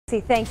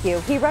Thank you.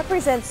 He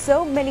represents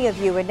so many of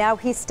you, and now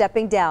he's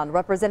stepping down.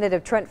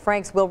 Representative Trent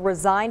Franks will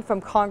resign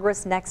from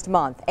Congress next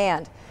month,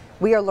 and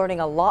we are learning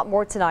a lot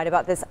more tonight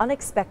about this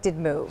unexpected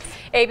move.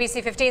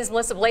 ABC 15's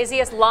Melissa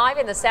Blasius live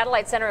in the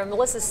Satellite Center. And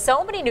Melissa,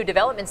 so many new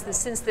developments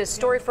since this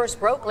story first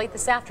broke late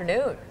this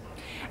afternoon.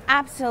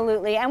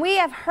 Absolutely. And we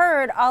have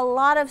heard a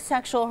lot of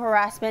sexual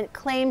harassment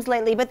claims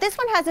lately, but this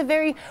one has a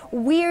very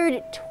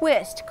weird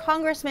twist.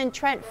 Congressman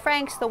Trent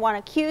Franks, the one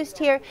accused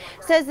here,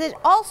 says it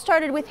all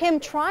started with him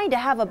trying to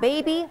have a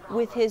baby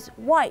with his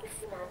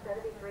wife.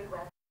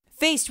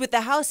 Faced with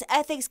the House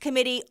Ethics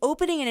Committee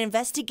opening an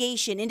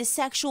investigation into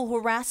sexual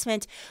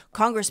harassment,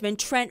 Congressman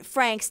Trent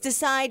Franks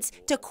decides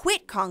to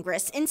quit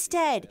Congress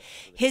instead.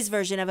 His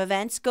version of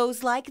events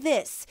goes like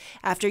this.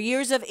 After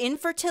years of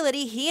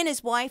infertility, he and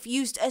his wife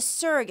used a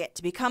surrogate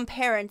to become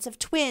parents of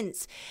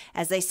twins.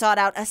 As they sought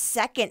out a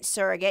second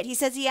surrogate, he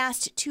says he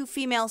asked two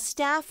female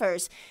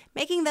staffers,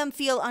 making them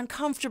feel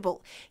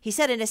uncomfortable. He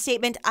said in a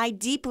statement, "I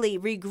deeply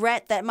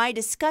regret that my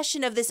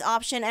discussion of this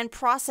option and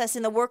process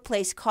in the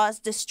workplace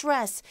caused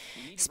distress."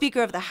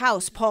 Speaker of the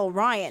House, Paul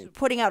Ryan,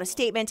 putting out a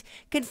statement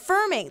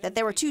confirming that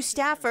there were two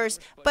staffers,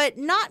 but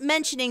not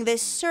mentioning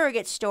this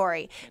surrogate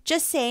story,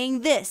 just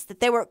saying this,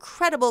 that there were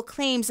credible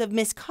claims of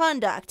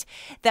misconduct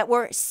that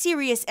were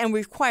serious and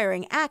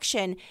requiring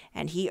action,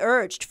 and he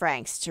urged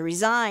Franks to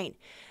resign.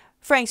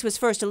 Franks was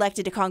first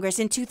elected to Congress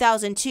in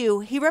 2002.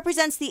 He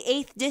represents the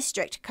 8th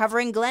District,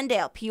 covering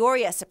Glendale,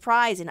 Peoria,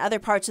 Surprise, and other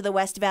parts of the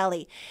West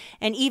Valley.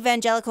 An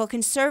evangelical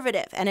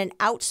conservative and an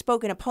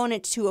outspoken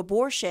opponent to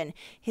abortion,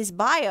 his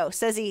bio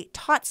says he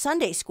taught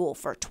Sunday school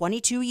for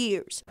 22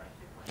 years.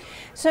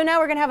 So now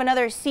we're going to have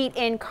another seat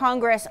in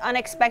Congress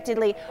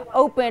unexpectedly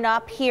open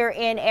up here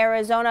in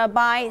Arizona.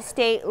 By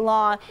state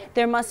law,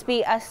 there must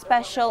be a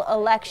special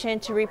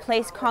election to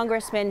replace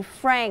Congressman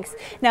Franks.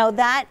 Now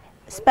that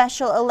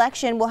special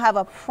election will have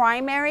a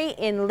primary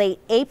in late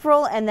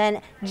April and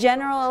then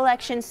general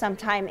election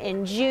sometime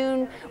in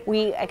June.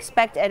 We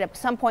expect at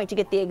some point to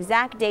get the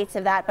exact dates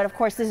of that, but of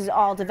course this is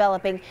all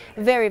developing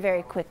very,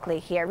 very quickly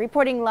here.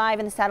 Reporting live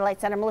in the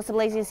Satellite Center, Melissa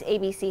Blasius,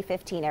 ABC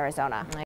 15 Arizona.